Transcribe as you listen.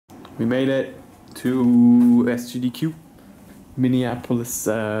We made it to SGDQ, Minneapolis.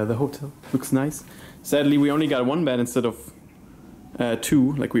 The hotel looks nice. Sadly, we only got one bed instead of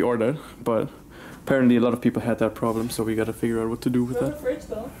 2, like we ordered. But apparently, a lot of people had that problem, so we gotta figure out what to do with that. There's a fridge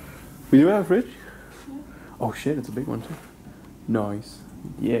though. We do have a fridge? Yeah. Oh shit, it's a big one too. Nice.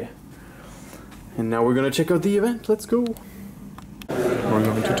 Yeah. And now we're gonna check out the event. Let's go. We're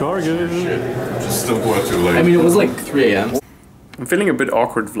going to Target. Still going too late. I mean, it was like 3 a.m. I'm feeling a bit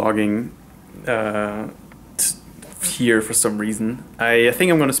awkward vlogging here for some reason. I think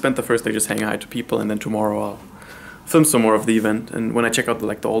I'm gonna spend the first day just hanging out to people, and then tomorrow I'll film some more of the event. And when I check out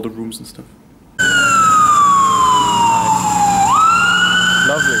all the rooms and stuff.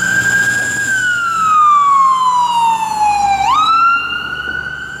 Lovely.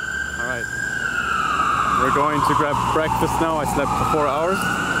 Alright. We're going to grab breakfast now. I slept for 4 hours.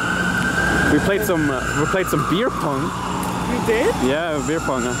 We played some beer pong. We did? Yeah, beer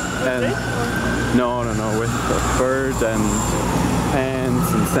pong. And no, with Bert and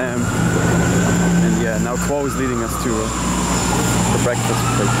Pants and Sam. And yeah, now Quo is leading us to the breakfast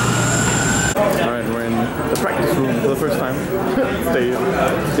place. Alright, we're in the practice room for the first time.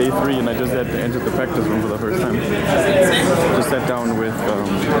 Day 3, and I just had entered the practice room for the first time. Just sat down with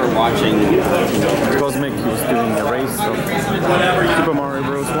Watching Cosmic, who was doing a race of Super Mario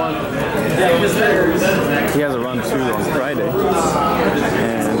Bros. 1. He has a run too on Friday.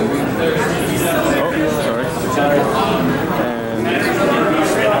 And oh, sorry. And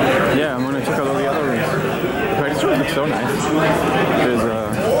yeah, I'm gonna check out all the other rooms. The practice room looks so nice. There's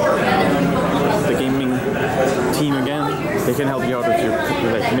the gaming team again. They can help you out if you're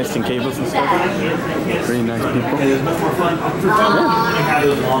like missing cables and stuff. Really nice people. Yeah.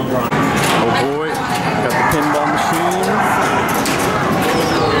 Oh boy, got the pinball machines.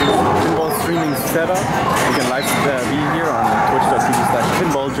 Pinball streaming setup. You can live be here on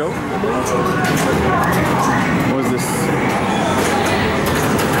twitch.tv/pinballjoke. What is this?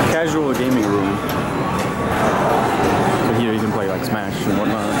 Casual gaming room. So here you can play like Smash and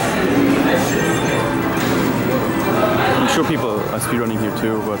whatnot. I'm sure people are speedrunning here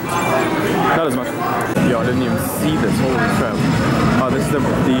too, but not as much. Yo, I didn't even see this, holy crap. Oh, this is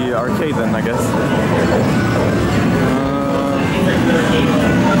the arcade then, I guess.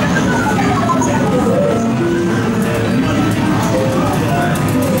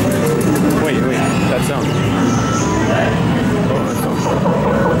 Wait, that sound. Oh, that sound.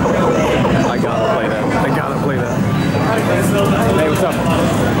 I gotta play that. Hey, what's up?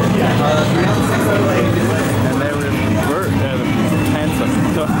 And there was Bert, handsome.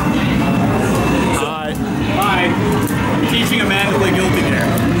 Hi. Hi. Teaching a man to play guilty gear.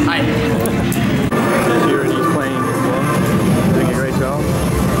 Hi. Security's playing as well. Doing a great job.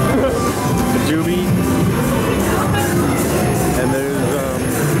 The Juby. And there's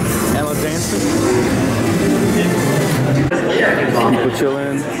Ella dancing. People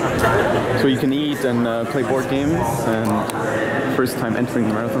chilling. So you can eat and play board games. And first time entering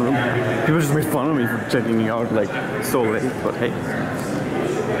the marathon room. People just made fun of me for checking me out like so late, but hey.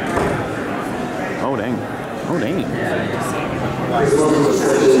 Oh dang. Oh dang.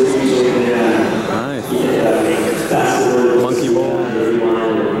 Nice. Monkey ball.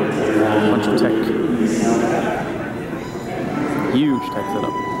 Bunch of tech. Huge tech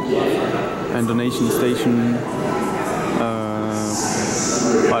setup. And donation station.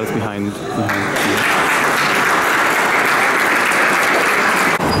 But it's behind you.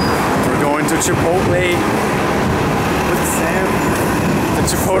 We're going to Chipotle with Sam, the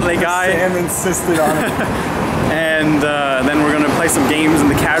Chipotle guy. Sam insisted on it. And then we're gonna play some games in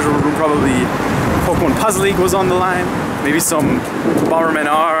the casual room. Probably Pokemon Puzzle League was on the line. Maybe some Bomberman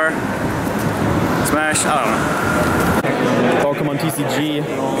R, Smash. I don't know. Pokemon TCG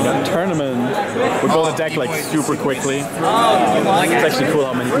tournament. We build a deck like super quickly. It's actually cool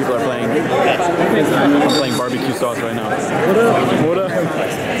how many people are playing. I'm playing barbecue sauce right now. What up?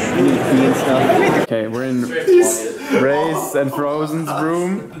 Okay, we're in Ray's and Frozen's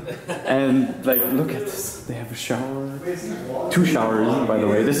room, and like, look at this. They have a shower, 2 showers, by the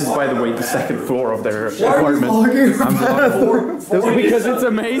way. This is, by the way, the 2nd floor of their apartment. I'm vlogging because it's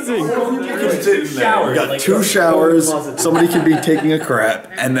amazing. We got 2 showers. Somebody can be taking a crap,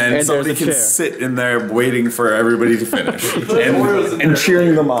 and then somebody can sit in there waiting for everybody to finish and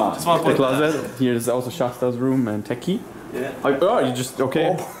cheering them on. The closet. Here's also Shasta's room and Techie. Yeah. Oh, you just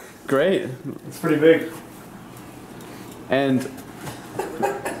okay? Oh. Great. It's pretty big. And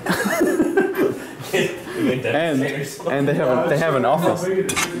and they have an office.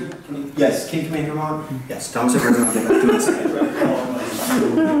 Yes, can you come in here, Mom? Yes, dogs are running.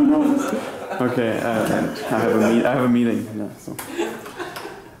 Okay, I have a meeting. Yeah, so.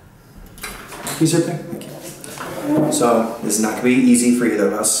 Squeeze right there. Thank you. So this is not going to be easy for either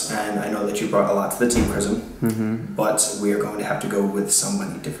of us, and I know that you brought a lot to the team, Prism. But we are going to have to go with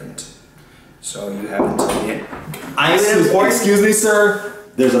somebody different. So you have until the end. Excuse me, sir.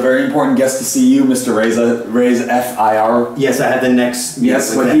 There's a very important guest to see you, Mr. Ray's FIR. Yes, I had the next.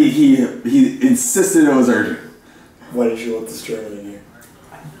 Yes, but he insisted it was urgent. Why did you let this German in here?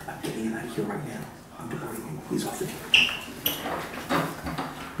 I'm getting him out of here right now. I'm deporting him. He's off the team.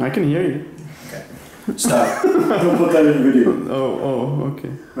 I can hear you. Okay. Stop. Don't put that in the video. Oh,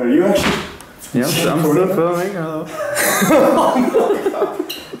 okay. Are you actually? Yeah, I'm still filming. Hello.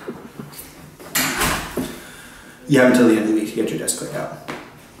 You have until the end of the week to get your desk cleared out.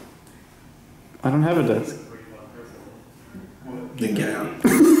 I don't have a desk. Then get out.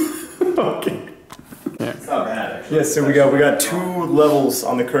 Okay. Yeah. It's not bad, actually. Yeah, so we got 2 levels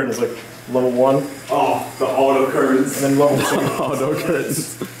on the curtains, like level 1. Oh, the auto curtains. And then level 2. Auto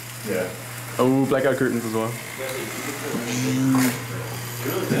curtains. Yeah. Oh, blackout curtains as well.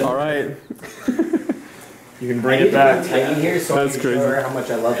 All right. You can bring it back. Tight here, so That's crazy. How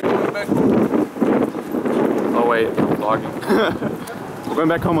much I love it. Oh wait, I'm vlogging. We're going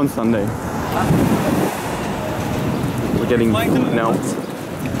back home on Sunday. We're getting food now.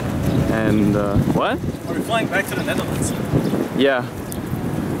 And what? Are we flying back to the Netherlands? Yeah,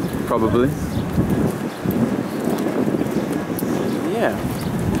 probably. Yeah.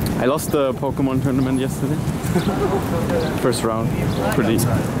 I lost the Pokemon tournament yesterday. First round. Pretty. It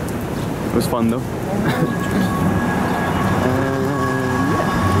was fun though.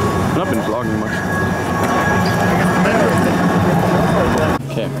 I've not been vlogging much.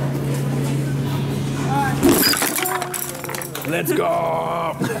 Okay. Let's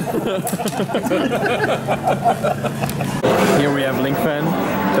go! Here we have Linkfan,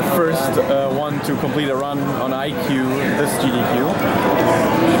 the first one to complete a run on IQ this GDQ.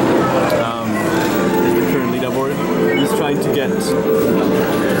 He's the current leaderboard. He's trying to get,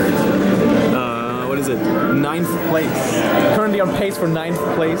 what is it, 9th place. Currently on pace for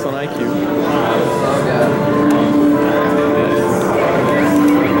 9th place on IQ.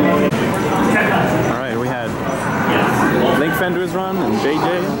 Alright, we had Linkfan do his run and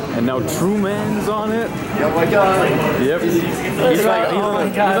JJ, and now Truman's on it. Oh my god. Yep. He's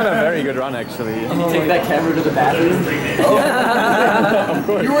on a very good run actually. Can you take that camera to the bathroom? Of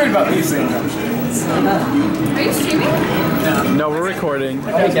course. You're worried about me saying that Are you streaming? No, we're recording.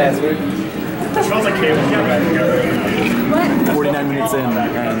 Okay, guys, we're... It smells like cable. 49 minutes in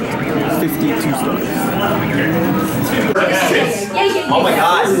and 52 stars. Oh my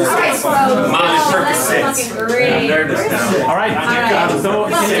god. Mine is Percocets. Alright, so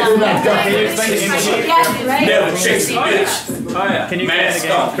can you explain the game? Never chase a bitch. Oh yeah. Can you explain the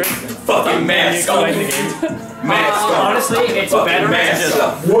game, Chris? Fucking mask on. honestly, it's better to just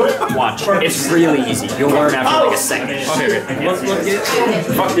watch. It's really easy. You'll learn after like a second. Okay, Look it.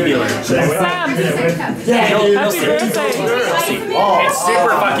 Fuck the dealer. You'll see. It's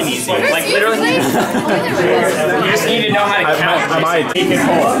super fucking easy. Like literally, you just need to know how to count. I might. You can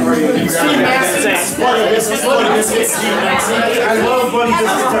hold. I love Buddy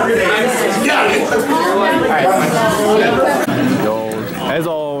Yo, as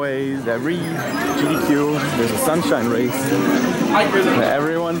always, every GDQ, there's a sunshine race. Where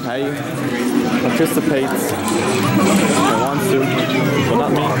everyone participates and wants to, but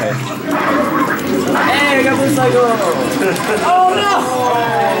not me. Hey, I got this cycle! Oh no!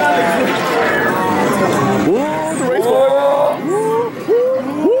 Whoa, the race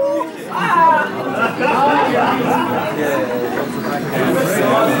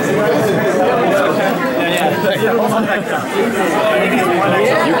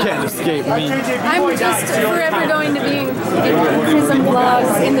You can't escape me. I'm just forever going to be in Prism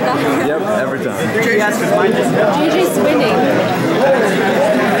vlogs in the background. Yep, every time. JJ's winning.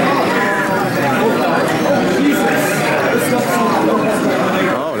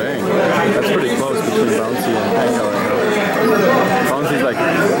 Oh dang, that's pretty close between Bouncy and Panko right now. Bouncy's like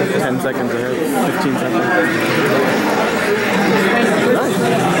 10 seconds ahead, 15 seconds. Nice.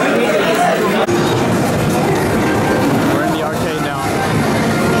 We're in the arcade now.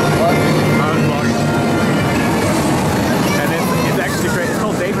 I'm vlogging. And it's actually great. It's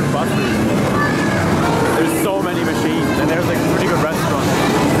called Dave and Buster's. There's so many machines, and there's like a pretty good restaurant.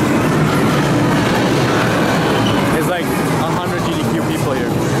 It's like 100 GDQ people here.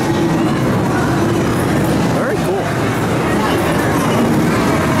 Very cool.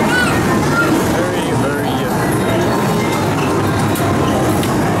 Very, very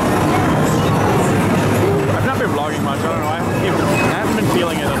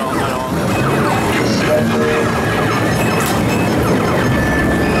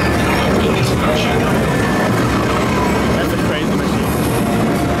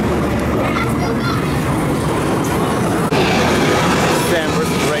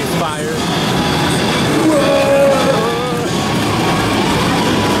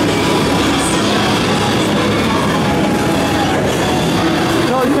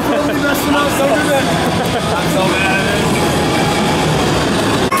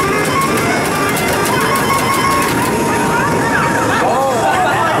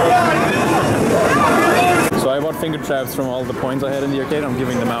finger traps from all the points I had in the arcade. I'm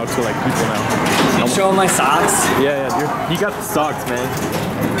giving them out to like people now. Show them my socks. Yeah, you got the socks, man.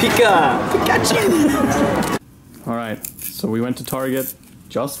 Pikachu. All right, so we went to Target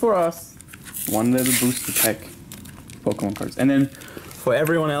just for us. One little booster pack, Pokemon cards, and then for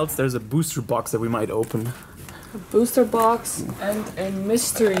everyone else, there's a booster box that we might open. A booster box and a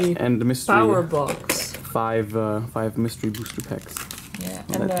mystery. And the mystery power box. 5 mystery booster packs. Yeah,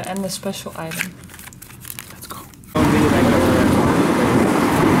 and the special item. Let's go.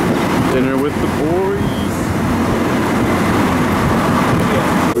 Dinner with the boys.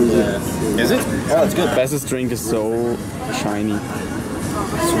 Is it? Oh, it's good. Best's drink is so shiny.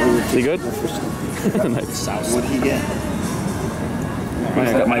 Is good? Nice. What did he get?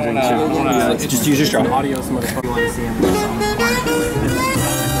 I got my drink too. Just use your straw. Adios, motherfucker. You want to see him?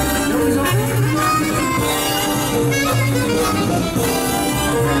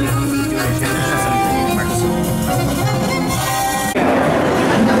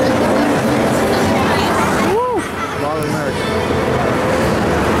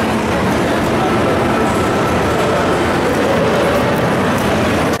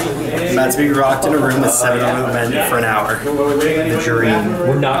 Matt's being rocked in a room with 7 other men for an hour. The dream.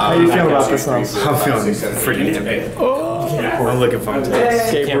 We're not. How do you feel about this song? I'm feeling pretty damn good. I'm looking fun today.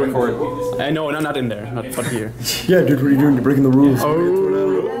 Escape room. I know, not in there, not here. Yeah, dude, what are you doing? You're breaking the rules. Oh,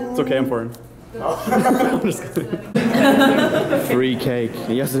 it's okay, I'm for it. I'm just kidding. Free cake.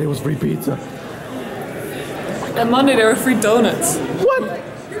 Yesterday was free pizza. And Monday there were free donuts. What?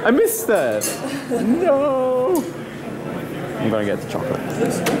 I missed that. No. I'm gonna get the chocolate.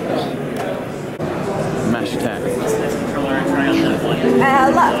 Mash attack.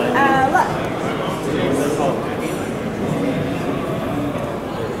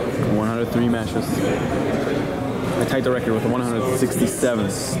 103 mashes. I tied the record with 167.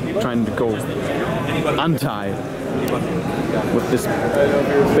 Trying to go untied with this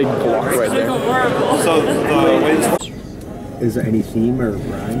big block right there. Is there any theme or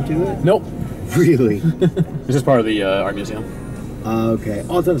rhyme to it? Nope. Really? This is part of the art museum. Okay.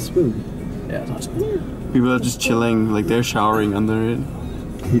 Oh, it's on a spoon. Yeah, it's not a spoon. People are just chilling, like they're showering under it.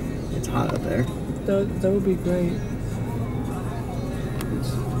 It's hot up there. That would be great.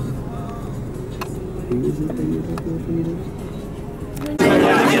 Who is it that you're looking for you?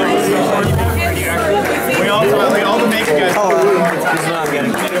 We all the makeup guys.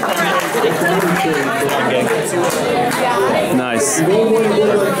 Nice.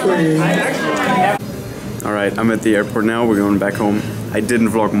 Alright, I'm at the airport now. We're going back home. I didn't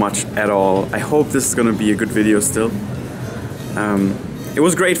vlog much at all. I hope this is gonna be a good video still. It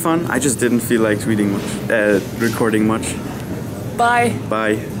was great fun. I just didn't feel like tweeting much, recording much. Bye.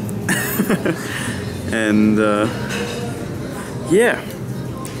 Bye. And yeah.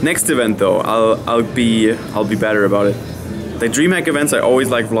 Next event though, I'll be better about it. The DreamHack events, I always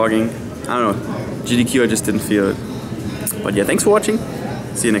like vlogging. I don't know, GDQ, I just didn't feel it. But yeah, thanks for watching.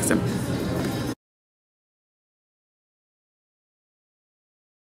 See you next time.